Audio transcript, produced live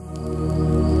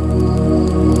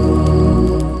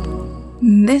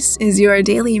This is your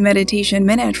daily meditation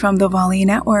minute from the Volley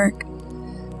Network.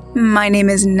 My name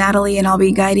is Natalie and I'll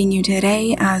be guiding you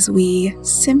today as we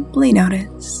simply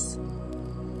notice.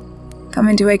 Come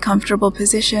into a comfortable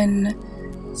position,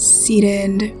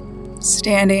 seated,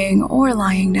 standing, or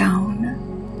lying down.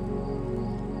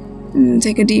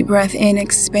 Take a deep breath in,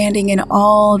 expanding in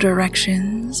all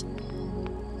directions,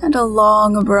 and a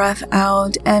long breath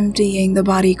out, emptying the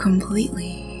body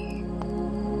completely.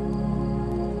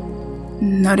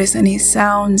 Notice any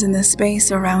sounds in the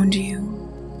space around you.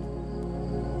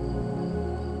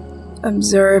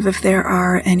 Observe if there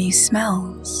are any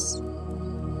smells.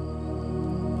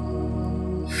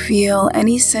 Feel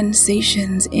any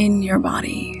sensations in your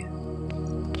body.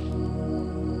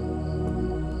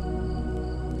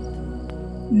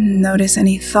 Notice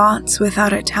any thoughts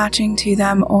without attaching to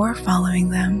them or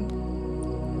following them.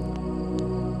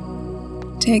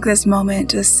 Take this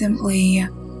moment to simply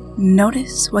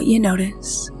notice what you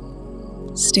notice,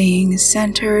 staying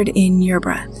centered in your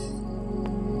breath.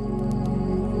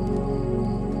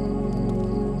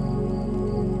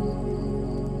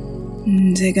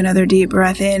 Take another deep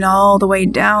breath in all the way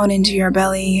down into your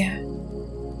belly,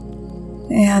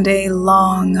 and a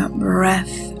long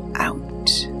breath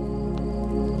out.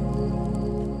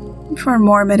 For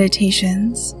more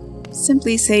meditations,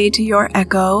 simply say to your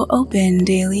Echo, "Open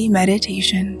Daily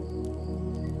Meditation."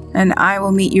 And I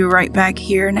will meet you right back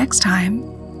here next time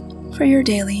for your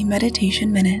Daily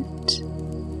Meditation Minute.